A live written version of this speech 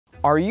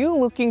Are you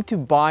looking to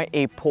buy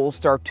a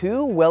Polestar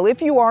 2? Well,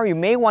 if you are, you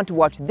may want to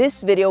watch this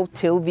video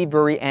till the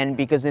very end,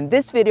 because in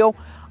this video,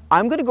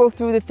 I'm going to go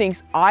through the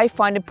things I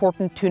find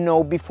important to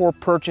know before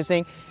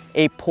purchasing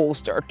a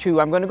Polestar 2.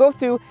 I'm going to go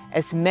through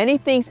as many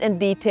things in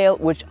detail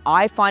which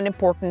I find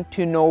important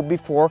to know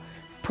before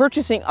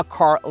purchasing a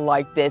car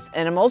like this.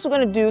 And I'm also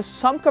going to do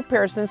some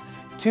comparisons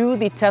to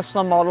the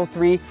Tesla Model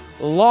 3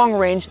 long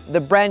range, the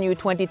brand new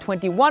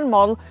 2021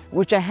 model,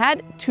 which I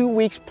had 2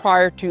 weeks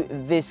prior to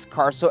this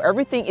car. So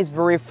everything is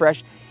very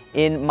fresh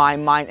in my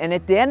mind. And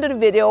at the end of the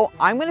video,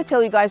 I'm going to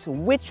tell you guys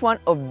which one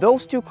of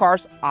those two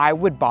cars I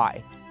would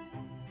buy.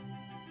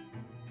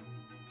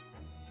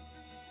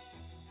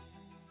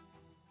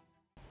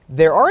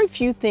 There are a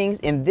few things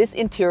in this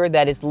interior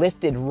that is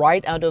lifted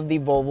right out of the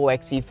Volvo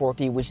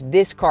XC40, which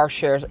this car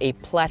shares a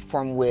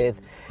platform with.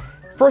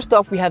 First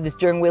off, we have the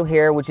steering wheel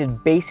here, which is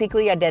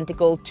basically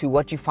identical to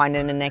what you find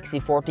in an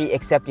XC40,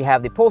 except you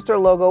have the Polestar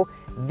logo.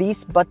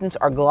 These buttons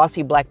are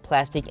glossy black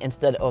plastic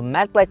instead of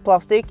matte black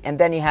plastic. And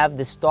then you have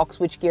the stock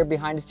switchgear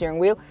behind the steering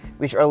wheel,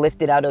 which are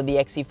lifted out of the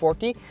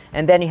XC40.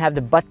 And then you have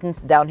the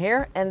buttons down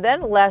here. And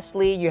then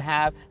lastly, you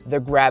have the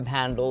grab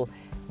handle.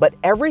 But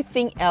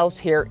everything else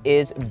here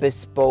is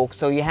bespoke.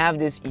 So you have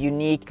this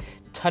unique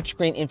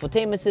touchscreen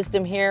infotainment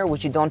system here,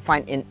 which you don't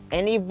find in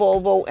any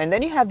Volvo. And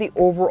then you have the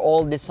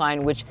overall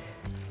design, which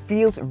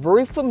feels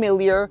very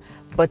familiar,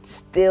 but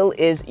still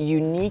is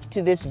unique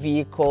to this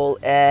vehicle,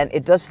 and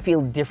it does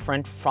feel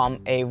different from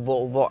a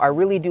Volvo. I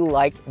really do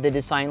like the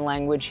design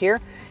language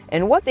here.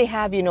 And what they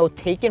have,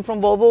 taken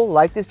from Volvo,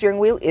 like the steering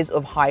wheel, is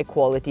of high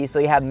quality. So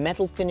you have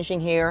metal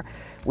finishing here,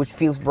 which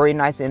feels very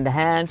nice in the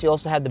hands. You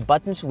also have the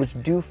buttons, which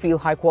do feel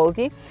high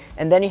quality.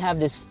 And then you have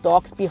the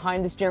stalks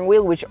behind the steering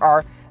wheel, which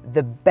are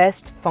the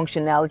best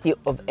functionality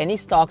of any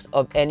stalks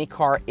of any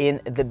car in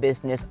the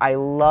business. I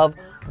love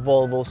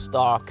Volvo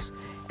stalks.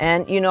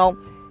 And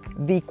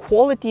the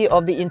quality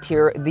of the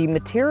interior, the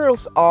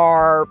materials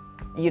are,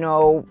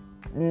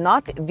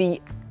 not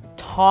the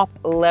top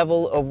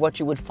level of what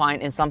you would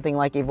find in something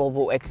like a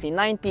Volvo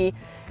XC90.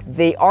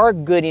 They are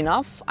good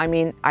enough. I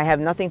mean, I have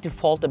nothing to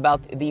fault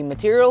about the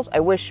materials. I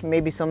wish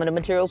maybe some of the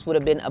materials would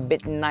have been a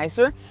bit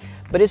nicer,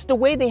 but it's the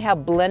way they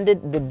have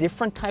blended the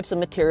different types of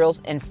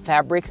materials and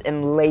fabrics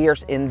and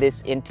layers in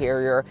this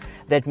interior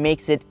that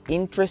makes it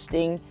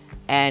interesting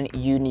and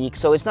unique.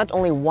 So it's not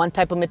only one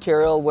type of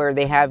material where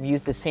they have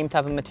used the same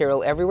type of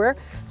material everywhere.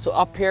 So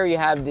up here you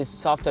have this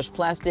soft touch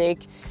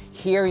plastic,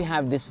 here you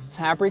have this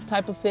fabric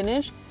type of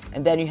finish,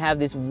 and then you have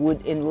this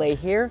wood inlay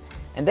here,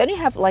 and then you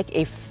have like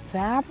a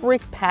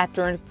fabric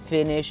pattern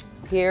finish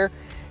here,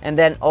 and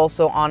then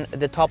also on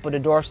the top of the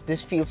doors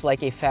this feels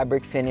like a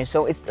fabric finish.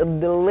 So it's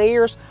the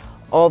layers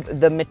of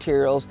the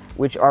materials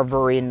which are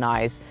very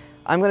nice.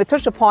 I'm going to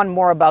touch upon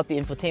more about the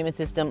infotainment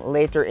system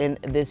later in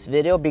this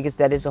video, because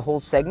that is a whole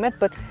segment,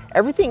 but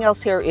everything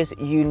else here is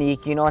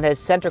unique. It has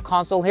center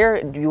console here,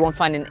 you won't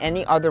find in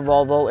any other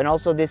Volvo, and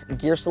also this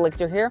gear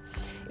selector here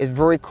is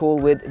very cool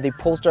with the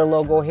Polestar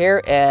logo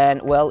here, and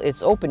well,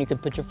 it's open, you can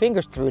put your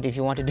fingers through it if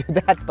you want to do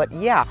that. But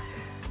yeah,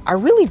 I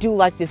really do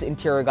like this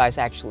interior, guys,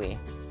 actually.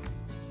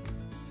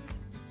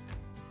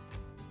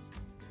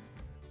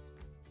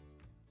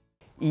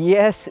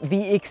 Yes,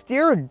 the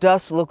exterior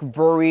does look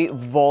very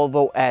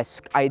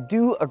Volvo-esque. I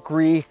do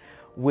agree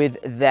with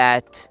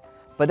that.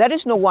 But that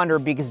is no wonder,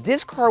 because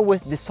this car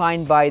was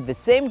designed by the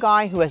same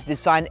guy who has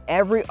designed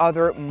every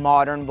other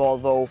modern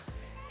Volvo,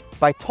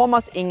 by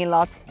Thomas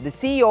Ingenlath. The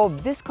CEO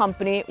of this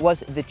company was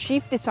the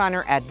chief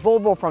designer at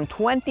Volvo from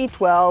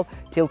 2012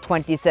 till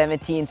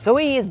 2017. So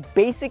he is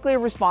basically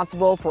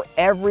responsible for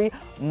every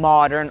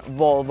modern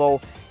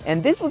Volvo.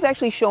 And this was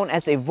actually shown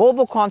as a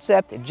Volvo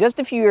concept just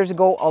a few years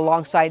ago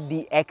alongside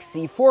the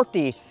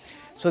XC40.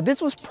 So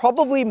this was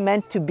probably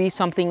meant to be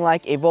something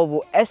like a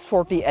Volvo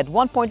S40 at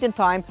one point in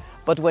time,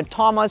 but when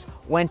Thomas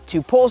went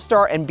to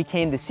Polestar and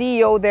became the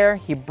CEO there,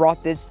 he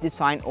brought this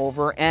design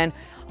over. And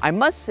I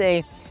must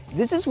say,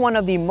 this is one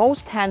of the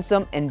most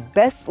handsome and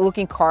best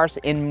looking cars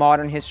in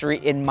modern history,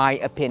 in my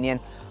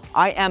opinion.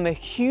 I am a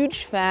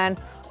huge fan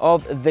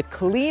of the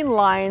clean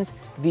lines,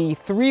 the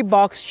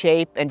 3-box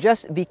shape, and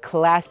just the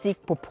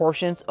classic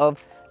proportions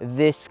of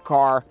this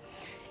car.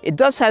 It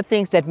does have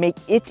things that make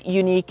it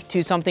unique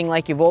to something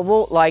like a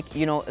Volvo, like,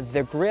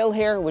 the grille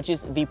here, which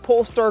is the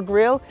Polestar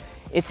grille.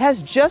 It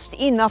has just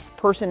enough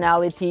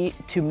personality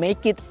to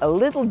make it a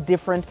little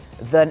different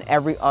than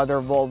every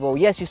other Volvo.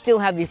 Yes, you still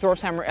have the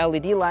Thorshammer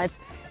LED lights,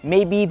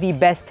 maybe the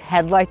best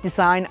headlight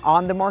design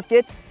on the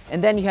market.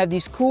 And then you have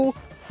these cool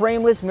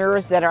frameless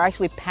mirrors that are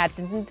actually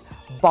patented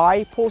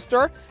by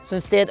Polestar. So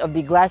instead of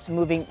the glass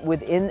moving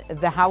within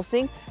the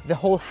housing, the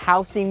whole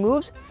housing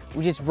moves,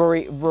 which is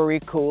very, very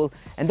cool.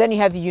 And then you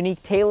have the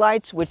unique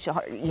taillights, which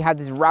you have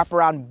this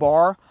wraparound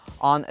bar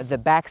on the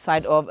back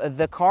side of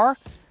the car.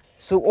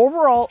 So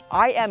overall,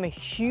 I am a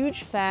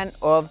huge fan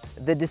of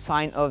the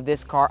design of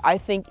this car. I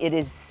think it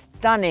is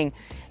stunning.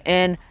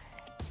 And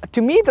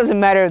to me, it doesn't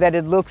matter that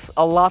it looks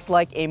a lot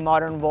like a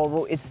modern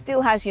Volvo. It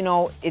still has,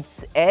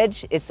 its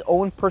edge, its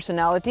own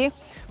personality.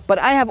 But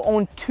I have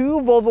owned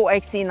two Volvo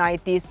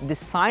XC90s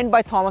designed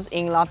by Thomas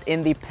England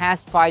in the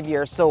past 5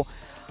 years, so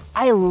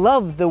I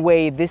love the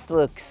way this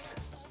looks.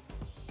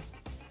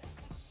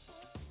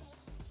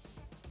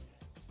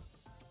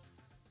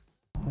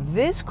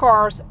 This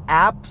car's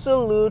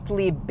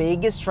absolutely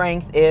biggest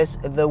strength is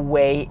the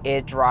way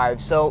it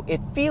drives. So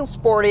it feels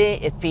sporty,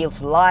 it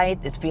feels light,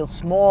 it feels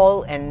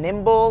small and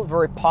nimble,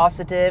 very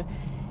positive.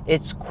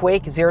 It's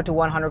quick, 0 to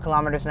 100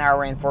 kilometers an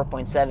hour in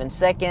 4.7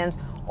 seconds.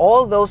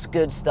 All those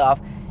good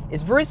stuff.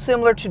 It's very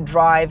similar to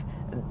drive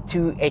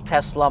to a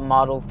Tesla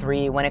Model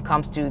 3 when it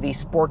comes to the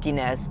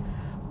sportiness.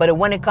 But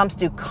when it comes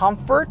to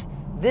comfort,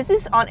 this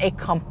is on a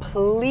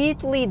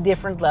completely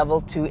different level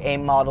to a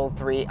Model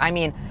 3. I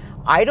mean,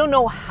 I don't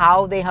know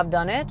how they have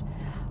done it.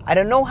 I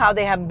don't know how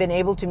they have been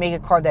able to make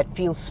a car that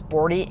feels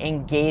sporty,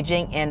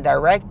 engaging, and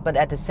direct, but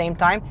at the same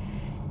time,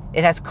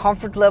 it has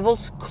comfort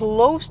levels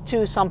close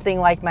to something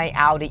like my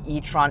Audi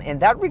e-tron. In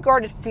that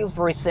regard, it feels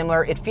very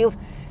similar. It feels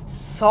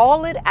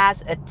solid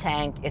as a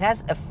tank. It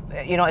has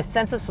a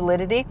sense of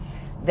solidity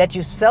that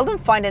you seldom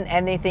find in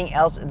anything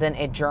else than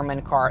a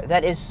German car.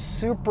 That is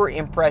super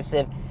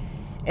impressive.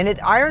 And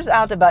it irons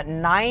out about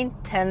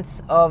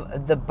 9/10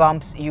 of the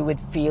bumps you would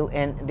feel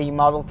in the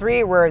Model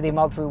 3, where the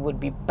Model 3 would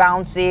be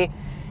bouncy,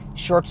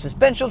 short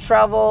suspension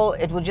travel,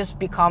 it would just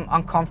become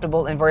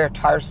uncomfortable and very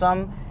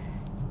tiresome.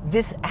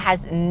 This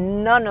has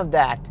none of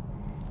that.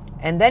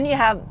 And then you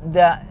have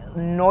the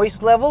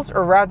noise levels,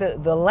 or rather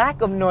the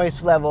lack of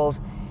noise levels,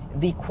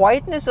 the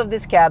quietness of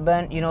this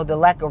cabin, the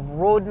lack of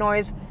road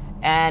noise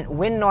and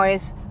wind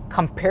noise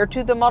compared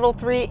to the Model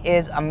 3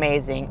 is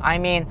amazing. I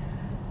mean,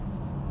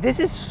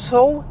 this is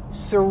so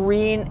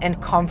serene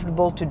and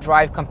comfortable to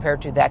drive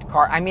compared to that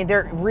car. I mean,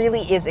 there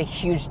really is a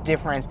huge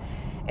difference.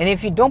 And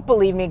if you don't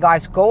believe me,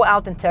 guys, go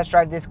out and test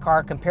drive this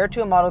car compared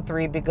to a Model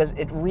 3, because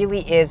it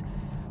really is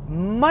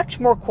much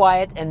more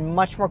quiet and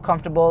much more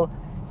comfortable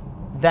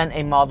than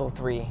a Model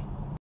 3.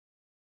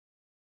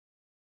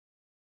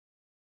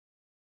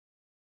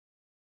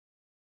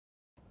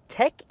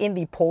 Tech in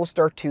the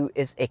Polestar 2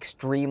 is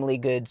extremely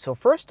good. So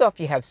first off,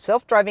 you have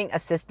self-driving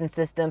assistance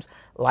systems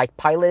like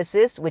Pilot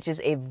Assist, which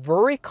is a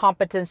very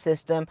competent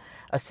system,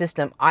 a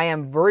system I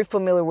am very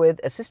familiar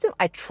with, a system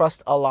I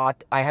trust a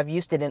lot. I have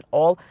used it in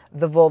all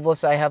the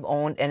Volvos I have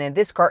owned, and in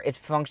this car it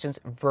functions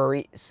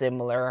very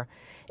similar.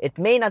 It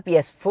may not be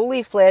as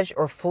fully fledged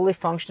or fully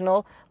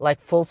functional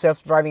like full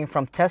self-driving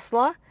from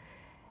Tesla,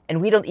 and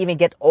we don't even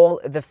get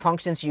all the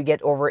functions you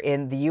get over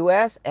in the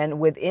US. And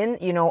within,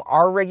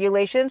 our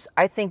regulations,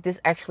 I think this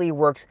actually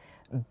works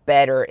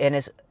better and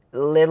is a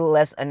little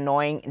less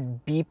annoying,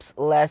 beeps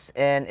less,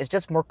 and it's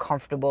just more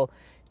comfortable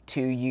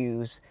to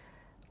use.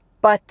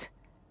 But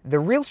the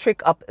real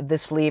trick up the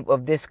sleeve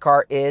of this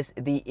car is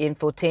the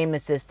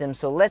infotainment system.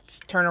 So let's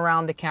turn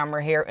around the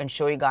camera here and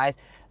show you guys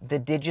the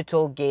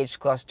digital gauge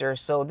cluster.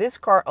 So this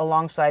car,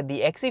 alongside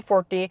the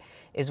XC40,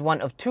 is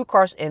one of two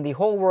cars in the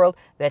whole world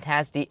that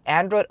has the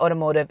Android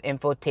Automotive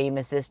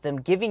infotainment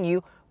system, giving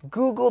you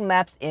Google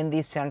Maps in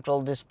the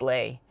central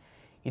display.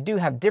 You do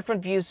have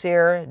different views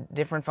here,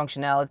 different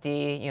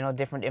functionality,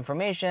 different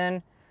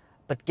information,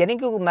 but getting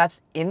Google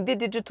Maps in the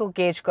digital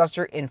gauge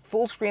cluster in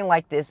full screen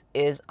like this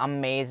is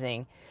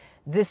amazing.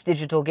 This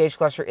digital gauge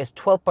cluster is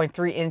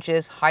 12.3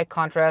 inches, high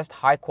contrast,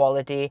 high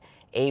quality,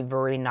 a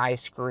very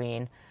nice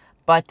screen.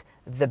 But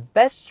the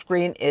best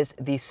screen is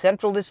the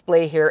central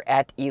display here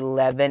at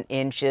 11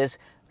 inches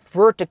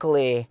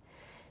vertically.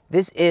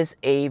 This is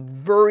a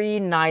very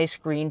nice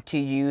screen to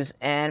use,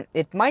 and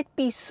it might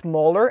be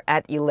smaller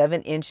at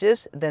 11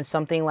 inches than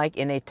something like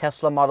in a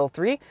Tesla Model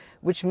 3,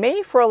 which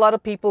may for a lot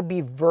of people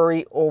be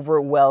very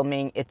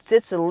overwhelming. It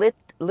sits a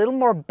little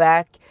more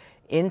back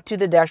into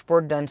the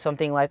dashboard than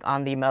something like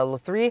on the Model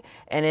 3,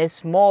 and is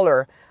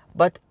smaller.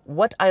 But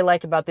what I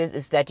like about this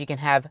is that you can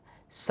have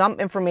some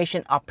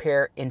information up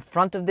here in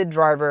front of the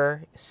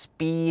driver,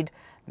 speed,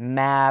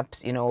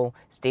 maps,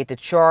 state of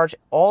charge,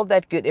 all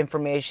that good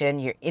information,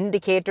 your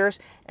indicators,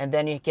 and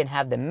then you can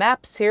have the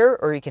maps here,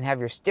 or you can have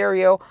your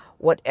stereo,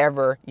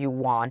 whatever you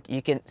want.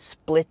 You can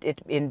split it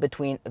in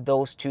between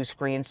those two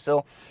screens.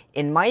 So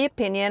in my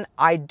opinion,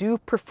 I do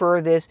prefer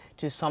this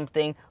to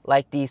something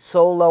like the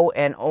solo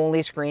and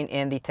only screen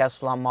in the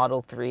Tesla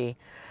Model 3.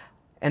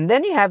 And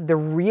then you have the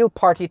real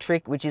party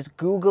trick, which is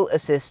Google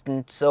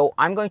Assistant. So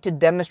I'm going to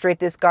demonstrate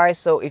this, guys.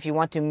 So if you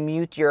want to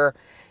mute your,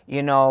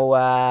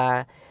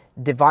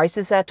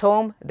 devices at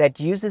home that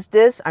uses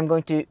this, I'm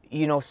going to,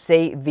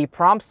 say the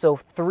prompt. So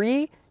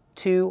 3,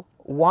 2,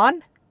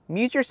 1,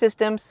 mute your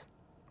systems.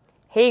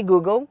 Hey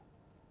Google,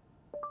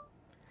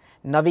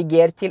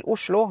 naviger til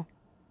Oslo.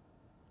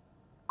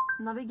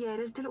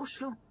 Navigerer til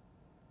Oslo.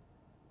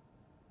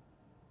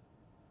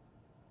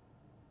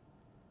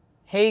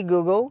 Hey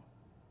Google,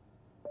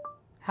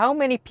 how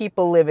many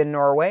people live in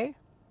Norway?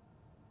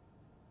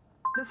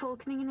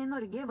 Befolkningen I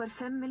Norge var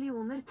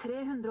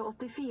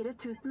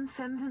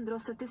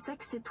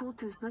 5.384.576 I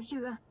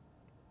 2020.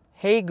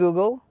 Hey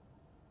Google,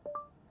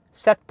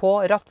 sett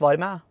på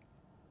rattvarme.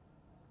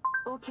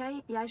 Ok,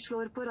 jeg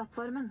slår på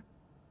rattvarmen.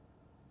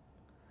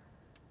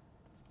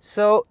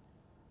 So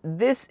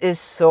this is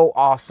so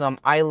awesome.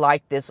 I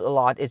like this a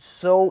lot. It's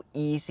so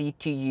easy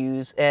to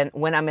use. And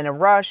when I'm in a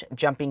rush,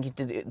 jumping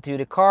into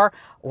the car,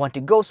 I want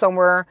to go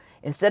somewhere,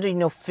 instead of, you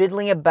know,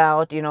 fiddling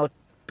about, you know,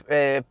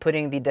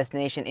 putting the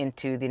destination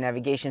into the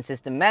navigation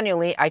system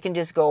manually, I can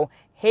just go,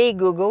 hey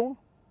Google,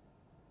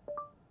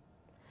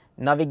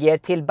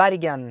 naviger til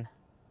Bergen.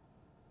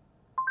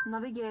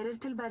 Navigerer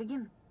til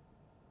Bergen.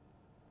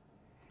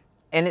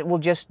 And it will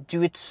just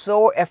do it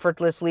so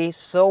effortlessly,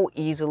 so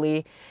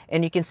easily.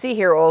 And you can see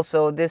here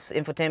also, this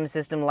infotainment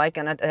system, like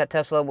a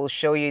Tesla, will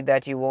show you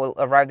that you will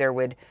arrive there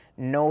with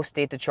no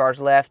state to charge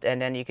left,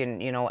 and then you can,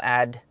 you know,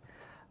 add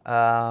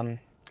a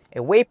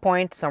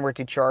waypoint somewhere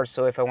to charge.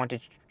 So if I want to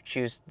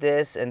choose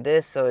this and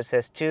this, so it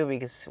says 2,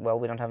 because, well,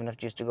 we don't have enough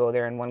juice to go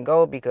there in one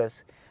go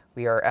because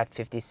we are at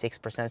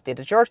 56% state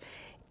to charge.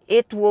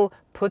 It will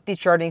put the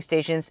charging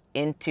stations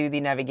into the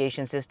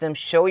navigation system,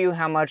 show you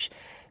how much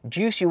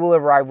juice you will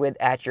arrive with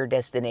at your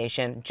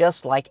destination,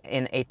 just like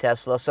in a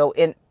Tesla. So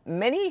in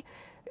many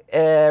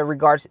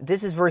regards,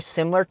 this is very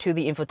similar to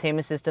the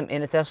infotainment system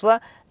in a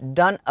Tesla,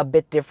 done a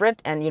bit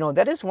different. And, you know,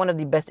 that is one of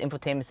the best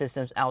infotainment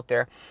systems out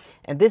there.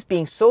 And this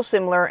being so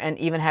similar, and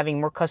even having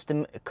more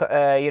custom,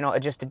 you know,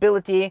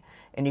 adjustability,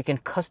 and you can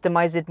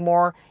customize it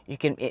more. You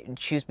can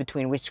choose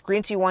between which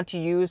screens you want to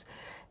use.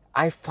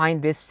 I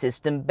find this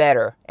system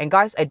better. And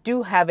guys, I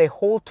do have a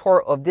whole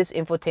tour of this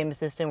infotainment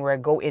system where I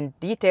go in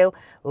detail,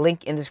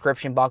 link in the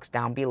description box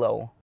down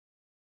below.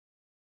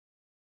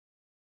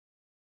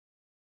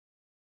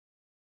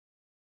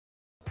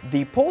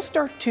 The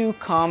Polestar 2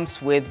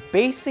 comes with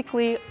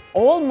basically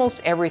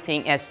almost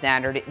everything as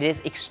standard. It is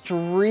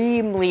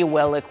extremely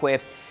well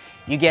equipped.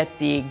 You get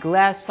the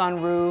glass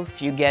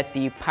sunroof, you get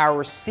the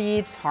power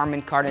seats,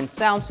 Harman Kardon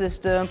sound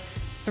system,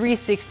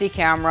 360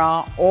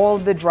 camera, all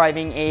the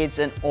driving aids,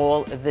 and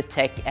all the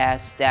tech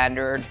as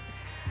standard.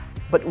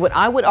 But what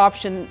I would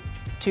option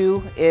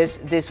to is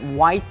this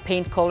white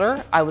paint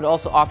color. I would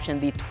also option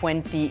the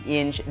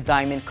 20-inch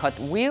diamond cut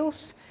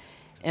wheels.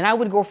 And I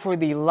would go for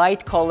the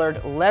light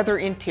colored leather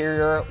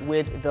interior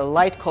with the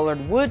light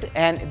colored wood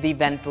and the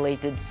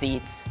ventilated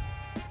seats.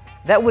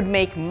 That would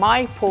make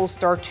my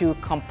Polestar 2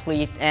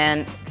 complete,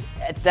 and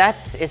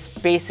that is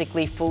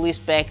basically fully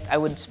spec'd. I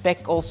would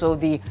spec also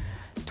the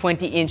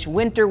 20-inch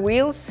winter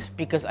wheels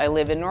because I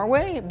live in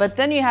Norway, but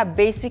then you have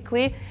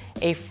basically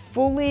a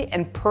fully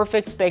and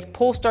perfect spec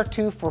Polestar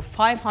 2 for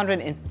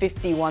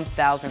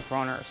 551,000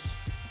 kroners.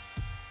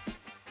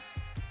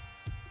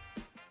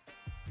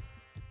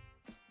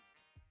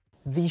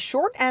 The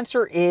short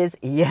answer is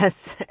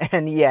yes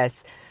and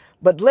yes.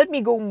 But let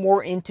me go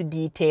more into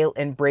detail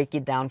and break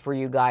it down for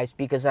you guys,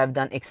 because I've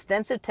done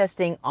extensive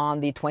testing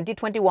on the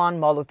 2021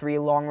 Model 3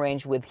 long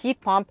range with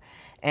heat pump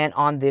and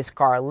on this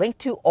car. Link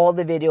to all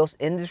the videos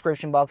in the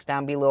description box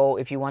down below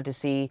if you want to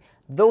see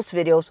those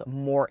videos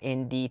more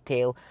in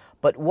detail.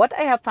 But what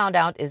I have found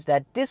out is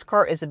that this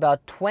car is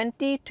about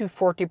 20 to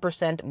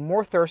 40%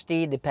 more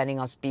thirsty, depending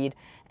on speed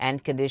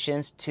and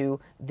conditions,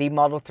 to the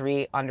Model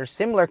 3 under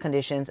similar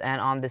conditions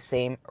and on the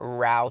same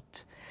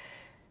route.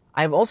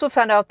 I've also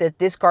found out that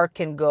this car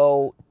can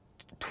go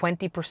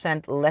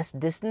 20% less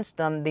distance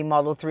than the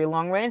Model 3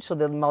 long range, so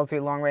the Model 3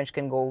 long range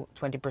can go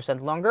 20%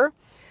 longer.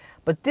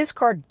 But this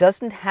car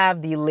doesn't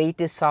have the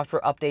latest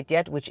software update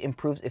yet, which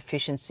improves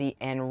efficiency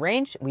and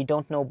range. We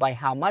don't know by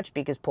how much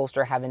because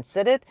Polestar haven't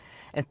said it.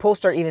 And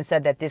Polestar even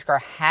said that this car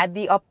had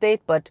the update,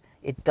 but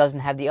it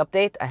doesn't have the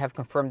update. I have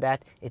confirmed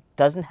that it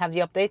doesn't have the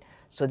update,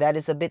 so that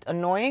is a bit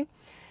annoying.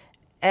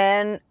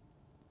 And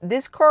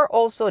this car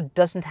also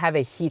doesn't have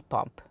a heat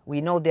pump. We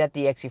know that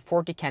the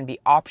XC40 can be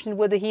optioned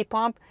with a heat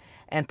pump,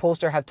 and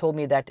Polestar have told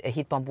me that a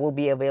heat pump will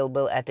be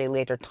available at a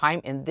later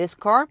time in this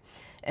car.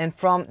 And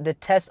from the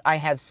tests I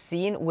have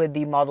seen with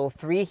the Model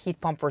 3 heat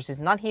pump versus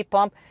non-heat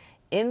pump,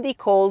 in the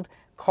cold,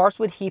 cars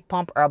with heat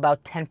pump are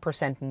about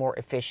 10% more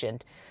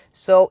efficient.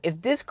 So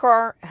if this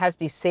car has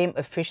the same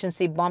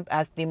efficiency bump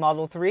as the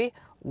Model 3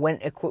 when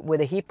equipped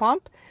with a heat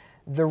pump,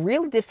 the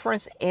real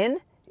difference in,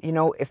 you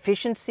know,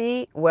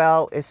 efficiency,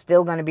 well, is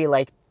still going to be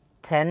like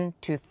 10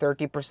 to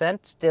 30%,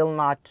 still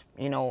not,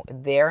 you know,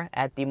 there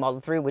at the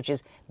Model 3, which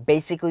is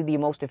basically the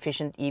most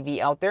efficient EV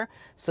out there.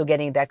 So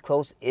getting that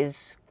close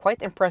is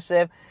quite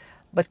impressive.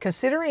 But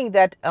considering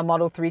that a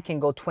Model 3 can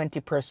go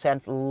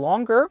 20%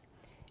 longer,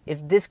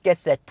 if this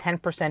gets that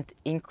 10%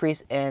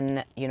 increase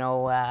in, you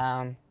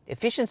know,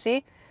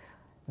 efficiency,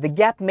 the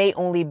gap may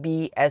only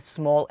be as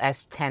small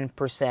as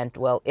 10%,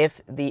 well,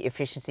 if the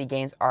efficiency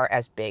gains are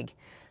as big.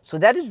 So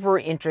that is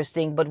very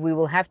interesting, but we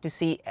will have to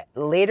see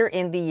later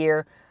in the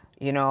year,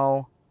 you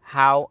know,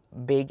 how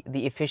big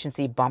the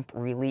efficiency bump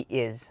really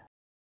is.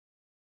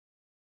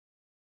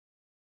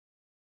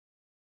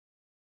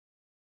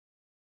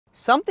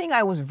 Something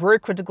I was very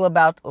critical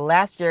about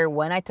last year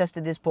when I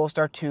tested this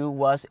Polestar 2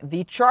 was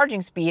the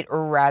charging speed,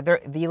 or rather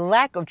the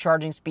lack of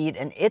charging speed,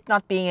 and it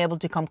not being able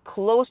to come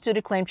close to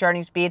the claimed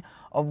charging speed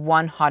of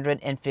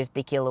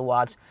 150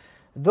 kilowatts.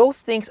 Those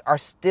things are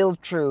still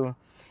true.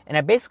 And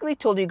I basically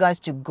told you guys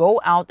to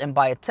go out and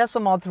buy a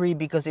Tesla Model 3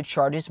 because it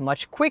charges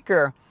much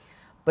quicker.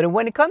 But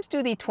when it comes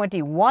to the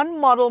 21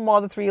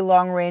 Model 3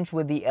 long range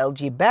with the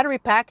LG battery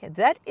pack,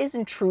 that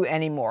isn't true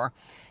anymore.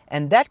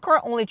 And that car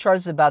only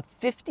charges about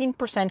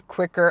 15%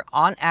 quicker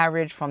on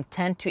average from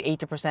 10 to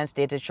 80%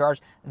 stated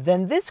charge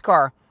than this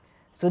car.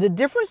 So the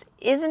difference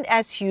isn't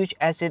as huge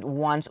as it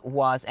once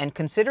was. And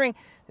considering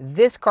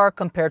this car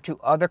compared to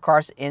other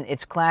cars in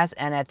its class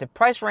and at the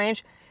price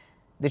range,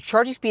 the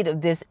charging speed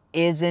of this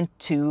isn't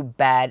too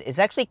bad. It's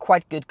actually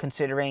quite good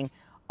considering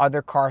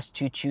other cars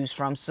to choose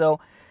from. So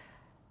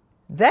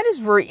that is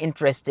very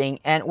interesting.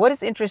 And what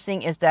is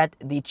interesting is that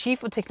the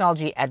chief of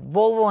technology at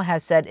Volvo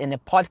has said in a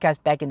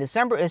podcast back in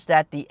December is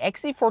that the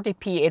XC40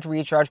 P8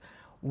 Recharge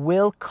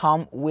will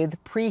come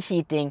with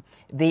preheating.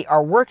 They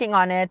are working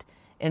on it,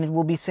 and it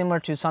will be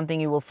similar to something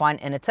you will find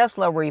in a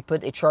Tesla where you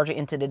put a charger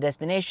into the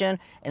destination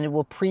and it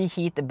will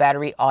preheat the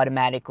battery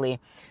automatically.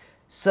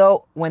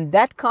 So when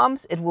that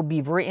comes, it will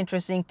be very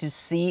interesting to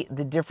see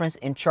the difference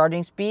in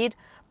charging speed.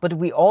 But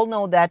we all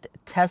know that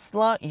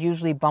Tesla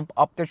usually bump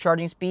up their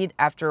charging speed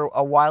after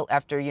a while,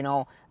 after, you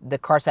know, the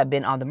cars have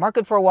been on the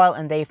market for a while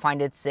and they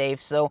find it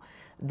safe. So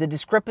the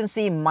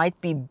discrepancy might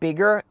be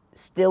bigger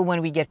still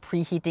when we get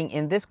preheating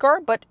in this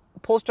car, but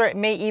Polestar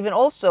may even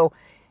also,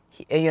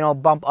 you know,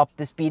 bump up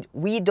the speed.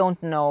 We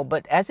don't know,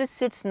 but as it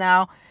sits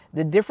now,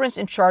 the difference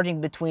in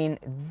charging between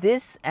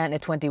this and a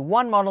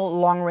 21 model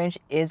long range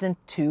isn't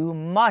too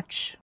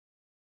much.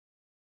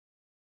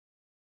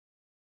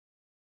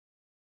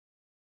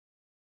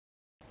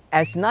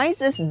 As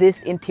nice as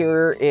this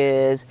interior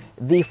is,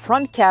 the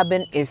front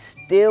cabin is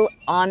still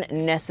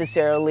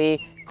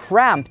unnecessarily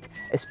cramped,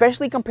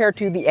 especially compared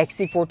to the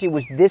XC40,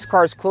 which this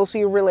car is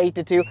closely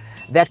related to.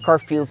 That car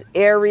feels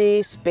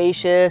airy,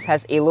 spacious,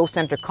 has a low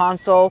center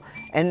console,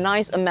 and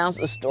nice amounts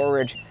of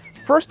storage.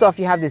 First off,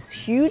 you have this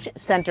huge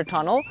center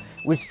tunnel,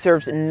 which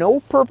serves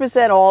no purpose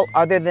at all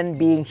other than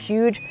being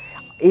huge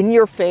in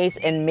your face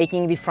and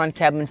making the front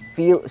cabin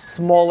feel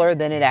smaller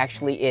than it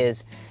actually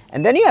is.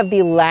 And then you have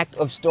the lack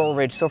of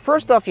storage. So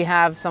first off, you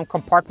have some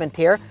compartment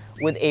here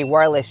with a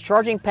wireless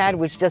charging pad,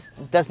 which just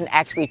doesn't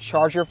actually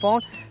charge your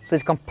phone. So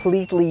it's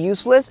completely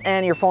useless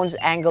and your phone's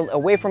angled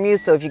away from you.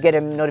 So if you get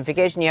a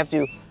notification, you have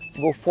to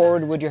go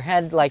forward with your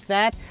head like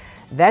that.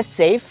 That's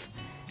safe.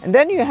 And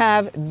then you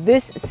have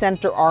this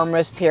center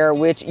armrest here,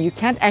 which you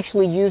can't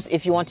actually use.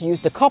 If you want to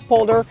use the cup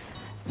holder,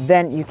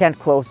 then you can't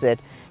close it.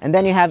 And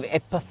then you have a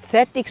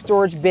pathetic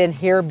storage bin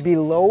here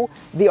below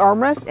the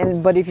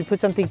armrest, but if you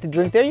put something to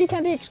drink there, you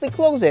can't actually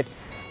close it.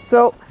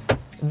 So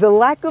the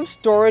lack of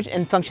storage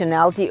and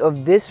functionality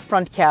of this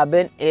front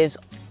cabin is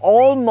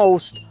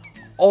almost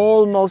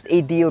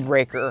a deal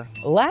breaker.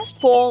 Last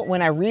fall,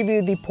 when I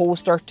reviewed the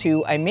Polestar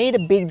 2, I made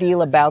a big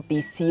deal about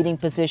the seating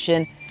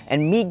position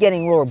and me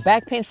getting lower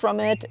back pains from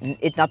it,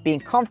 it not being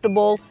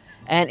comfortable,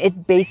 and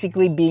it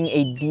basically being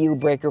a deal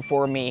breaker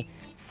for me.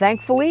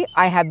 Thankfully,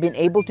 I have been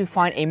able to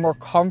find a more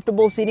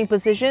comfortable seating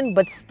position,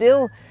 but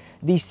still,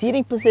 the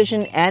seating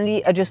position and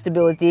the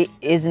adjustability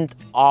isn't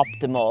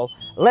optimal.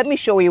 Let me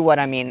show you what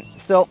I mean.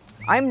 So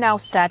I'm now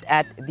sat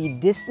at the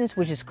distance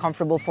which is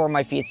comfortable for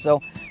my feet.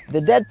 So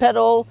the dead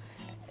pedal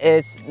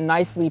is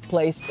nicely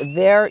placed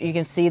there. You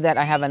can see that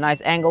I have a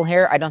nice angle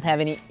here. I don't have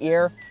any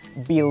air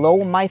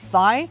below my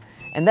thigh.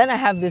 And then I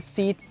have this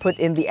seat put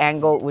in the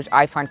angle which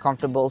I find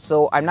comfortable.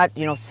 So I'm not,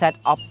 set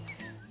up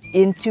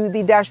into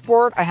the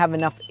dashboard. I have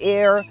enough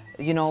air,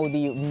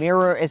 the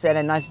mirror is at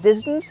a nice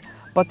distance.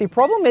 But the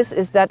problem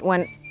is that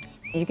when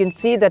you can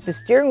see that the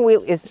steering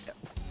wheel is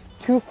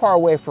too far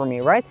away from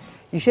me, right?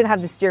 You should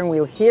have the steering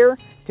wheel here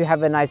to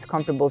have a nice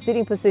comfortable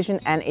seating position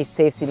and a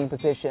safe seating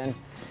position.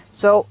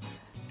 So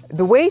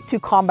the way to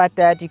combat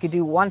that, you could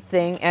do one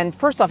thing. And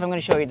first off, I'm going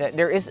to show you that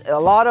there is a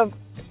lot of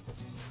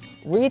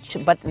reach,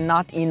 but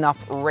not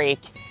enough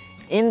rake.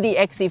 In the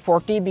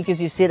XC40,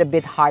 because you sit a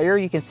bit higher,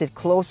 you can sit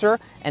closer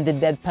and the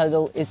dead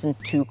pedal isn't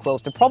too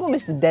close. The problem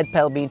is the dead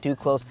pedal being too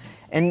close.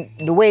 And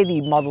the way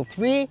the Model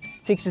 3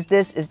 fixes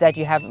this is that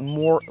you have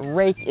more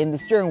rake in the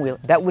steering wheel.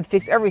 That would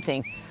fix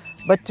everything.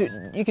 But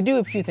you could do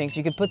a few things.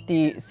 You could put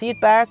the seat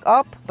back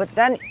up, but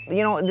then,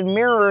 the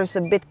mirror is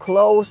a bit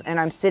close and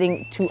I'm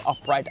sitting too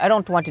upright. I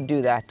don't want to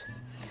do that.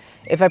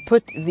 If I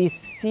put the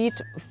seat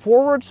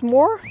forwards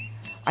more,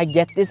 I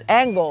get this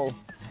angle.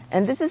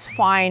 And this is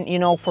fine,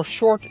 for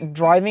short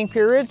driving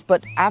periods,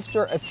 but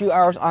after a few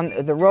hours on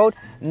the road,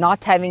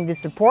 not having the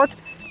support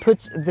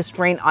puts the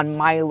strain on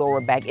my lower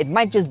back. It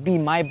might just be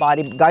my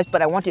body, guys,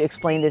 but I want to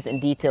explain this in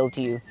detail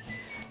to you.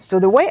 So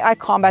the way I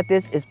combat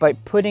this is by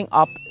putting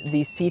up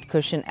the seat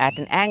cushion at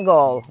an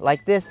angle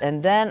like this,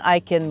 and then I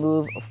can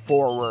move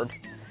forward.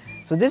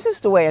 So this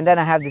is the way, and then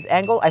I have this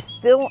angle. I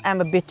still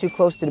am a bit too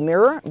close to the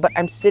mirror, but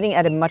I'm sitting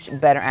at a much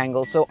better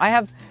angle. So I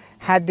have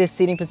had this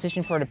seating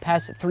position for the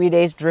past 3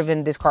 days,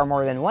 driven this car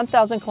more than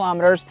 1,000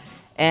 kilometers,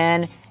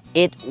 and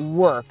it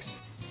works.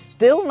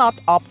 Still not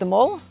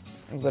optimal.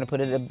 I'm going to put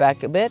it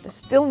back a bit.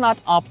 Still not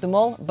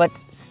optimal, but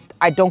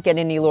I don't get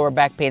any lower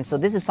back pain, so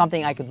this is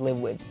something I could live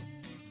with.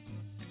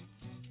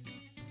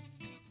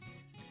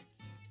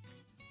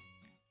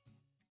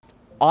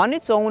 On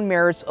its own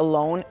merits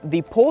alone,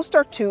 the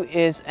Polestar 2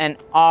 is an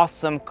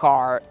awesome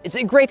car. It's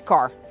a great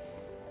car.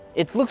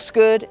 It looks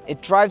good,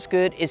 it drives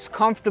good, it's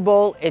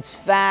comfortable, it's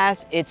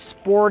fast, it's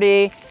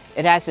sporty,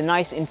 it has a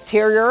nice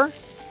interior.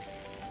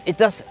 It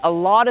does a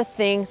lot of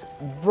things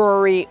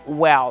very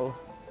well.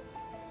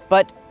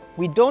 But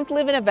we don't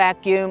live in a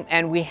vacuum,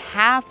 and we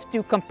have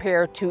to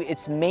compare to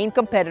its main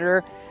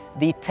competitor,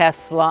 the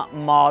Tesla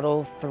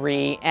Model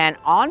 3. And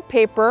on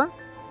paper,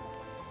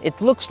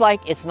 it looks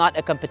like it's not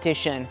a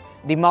competition.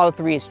 The Model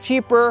 3 is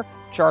cheaper,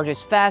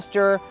 charges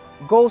faster,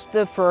 goes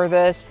the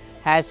furthest,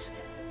 has,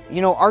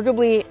 you know,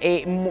 arguably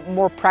a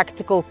more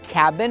practical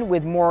cabin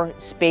with more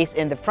space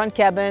in the front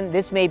cabin.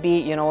 This may be,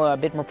 you know, a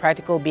bit more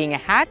practical being a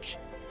hatch.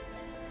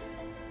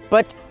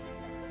 But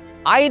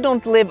I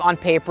don't live on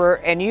paper,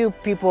 and you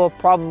people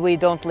probably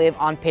don't live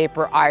on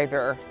paper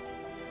either.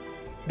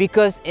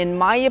 Because in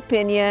my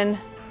opinion,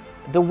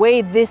 the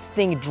way this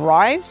thing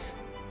drives,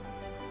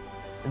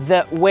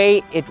 the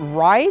way it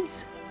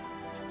rides,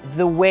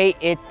 the way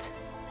it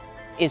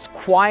is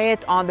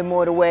quiet on the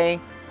motorway,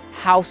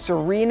 how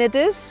serene it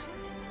is,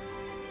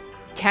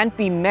 can't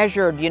be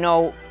measured, you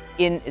know,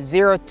 in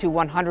 0 to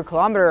 100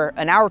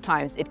 km/h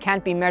times. It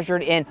can't be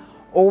measured in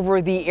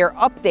over-the-air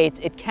updates.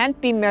 It can't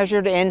be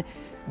measured in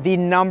the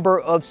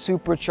number of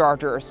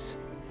superchargers.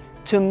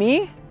 To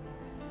me,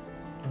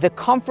 the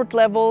comfort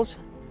levels,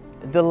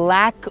 the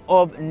lack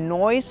of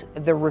noise,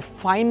 the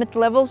refinement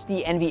levels,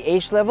 the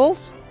NVH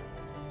levels,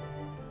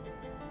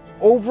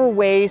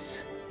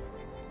 overweighs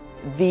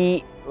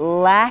the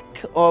lack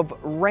of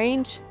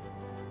range,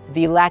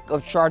 the lack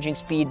of charging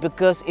speed,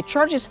 because it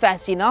charges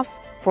fast enough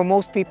for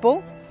most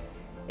people.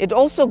 It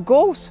also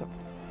goes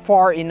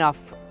far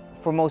enough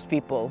for most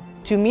people.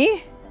 To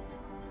me,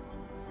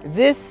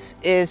 this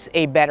is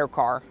a better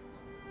car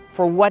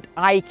for what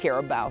I care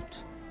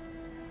about.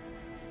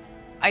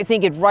 I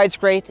think it rides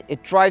great,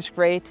 it drives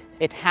great,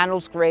 it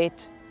handles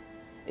great.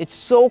 It's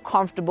so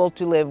comfortable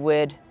to live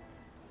with.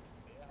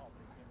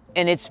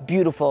 And it's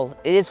beautiful.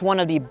 It is one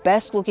of the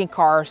best looking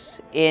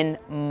cars in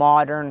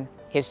modern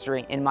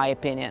history, in my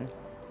opinion.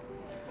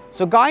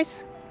 So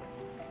guys,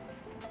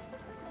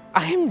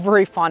 I am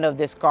very fond of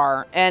this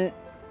car, and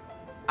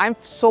I'm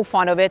so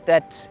fond of it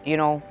that, you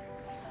know,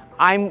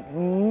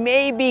 I'm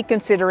maybe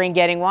considering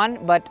getting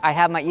one, but I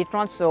have my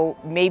e-tron, so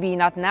maybe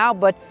not now.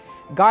 But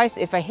guys,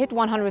 if I hit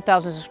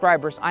 100,000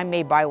 subscribers, I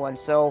may buy one.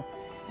 So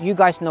you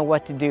guys know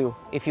what to do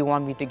if you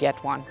want me to get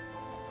one.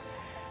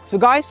 So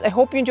guys, I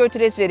hope you enjoyed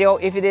today's video.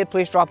 If you did,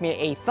 please drop me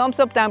a thumbs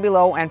up down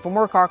below. And for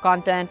more car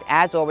content,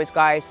 as always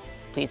guys,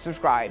 please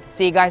subscribe.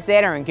 See you guys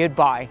later, and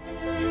goodbye.